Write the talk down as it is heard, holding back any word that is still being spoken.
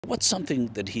What's something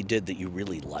that he did that you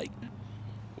really liked?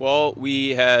 Well, we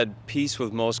had peace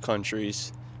with most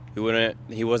countries.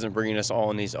 He wasn't bringing us all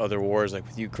in these other wars, like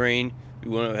with Ukraine. We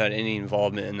wouldn't have had any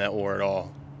involvement in that war at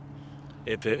all.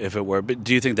 If it were, but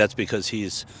do you think that's because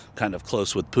he's kind of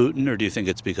close with Putin, or do you think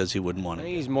it's because he wouldn't want I to?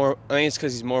 think it's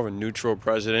because he's more of a neutral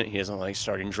president. He doesn't like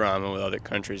starting drama with other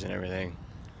countries and everything.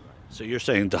 So you're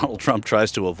saying Donald Trump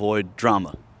tries to avoid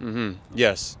drama?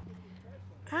 Yes.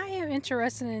 I am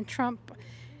interested in Trump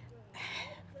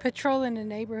patrolling the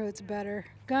neighborhoods better.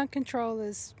 Gun control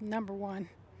is number one,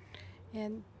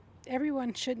 and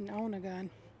everyone shouldn't own a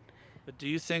gun. But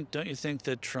don't you think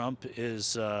that Trump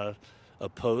is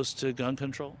opposed to gun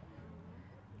control?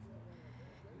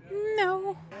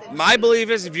 No. My belief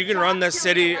is if you can run this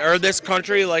city or this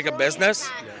country like a business,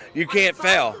 you can't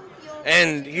fail.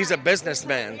 And he's a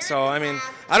businessman. So, I mean,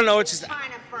 I don't know. It's just,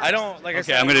 I don't, like I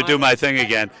said. Okay, I'm going to do my thing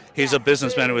again. He's a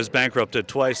businessman who was bankrupted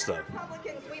twice, though.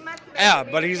 Yeah,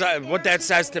 but what that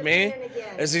says to me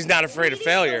is he's not afraid of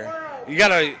failure. You got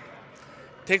to,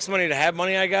 takes money to have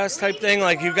money, I guess, type thing.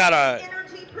 Like, you got to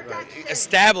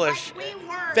establish,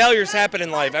 failures happen in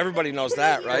life. Everybody knows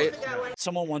that, right?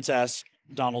 Someone once asked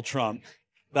Donald Trump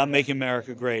about making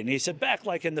America great. And he said back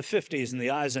like in the 50s in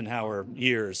the Eisenhower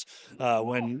years,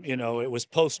 when, it was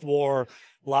post-war,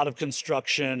 a lot of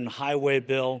construction, highway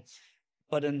bill.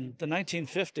 But in the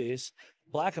 1950s,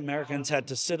 black Americans had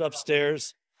to sit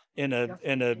upstairs in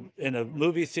a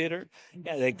movie theater.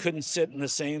 Yeah, they couldn't sit in the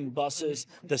same buses.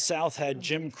 The South had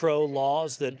Jim Crow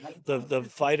laws that the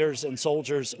fighters and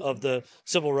soldiers of the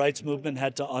civil rights movement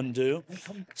had to undo.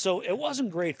 So it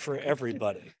wasn't great for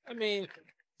everybody. I mean,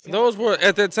 those were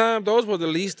the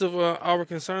least of our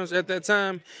concerns at that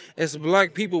time. As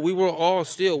black people, we were all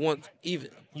still even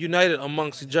united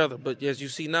amongst each other. But as you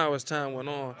see now, as time went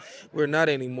on, we're not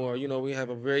anymore. We have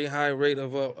a very high rate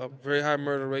of a very high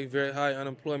murder rate, very high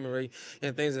unemployment rate,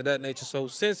 and things of that nature. So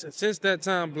since that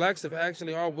time, blacks have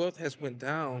actually, our wealth has went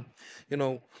down,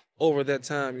 over that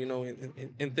time,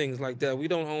 and things like that. We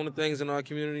don't own the things in our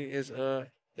community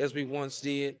as we once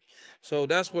did. So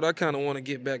that's what I kind of want to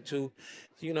get back to.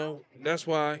 That's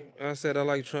why I said I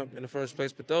like Trump in the first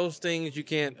place. But those things, you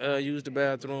can't use the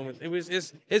bathroom.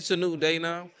 It's a new day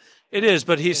now. It is,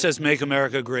 but he says make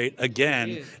America great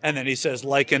again, and then he says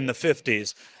like in the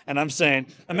 50s. And I'm saying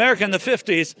America in the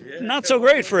 50s, not so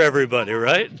great for everybody,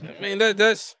 right? I mean,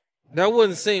 that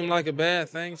wouldn't seem like a bad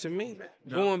thing to me.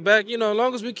 No. Going back, as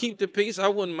long as we keep the peace, I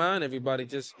wouldn't mind everybody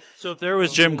just. So if there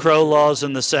was Jim Crow laws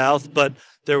in the South, but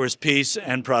there was peace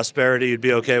and prosperity, you'd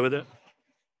be okay with it?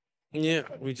 Yeah,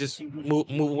 we just move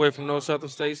away from those other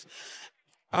states.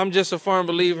 I'm just a firm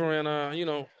believer in,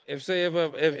 if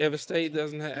a state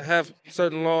doesn't have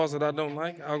certain laws that I don't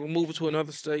like, I'll move it to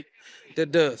another state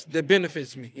that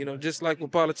benefits me. Just like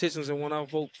with politicians, and when I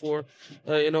vote for,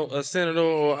 a senator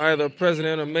or either a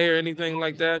president or mayor, anything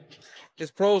like that, it's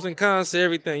pros and cons to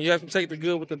everything. You have to take the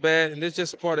good with the bad, and it's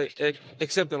just part of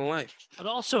accepting life. But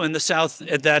also in the South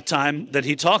at that time that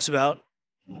he talks about,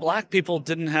 black people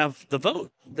didn't have the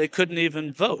vote. They couldn't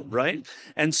even vote, right?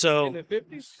 And so in the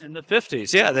 50s? In the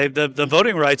 50s, yeah. The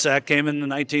Voting Rights Act came in the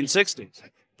 1960s.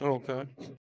 Okay.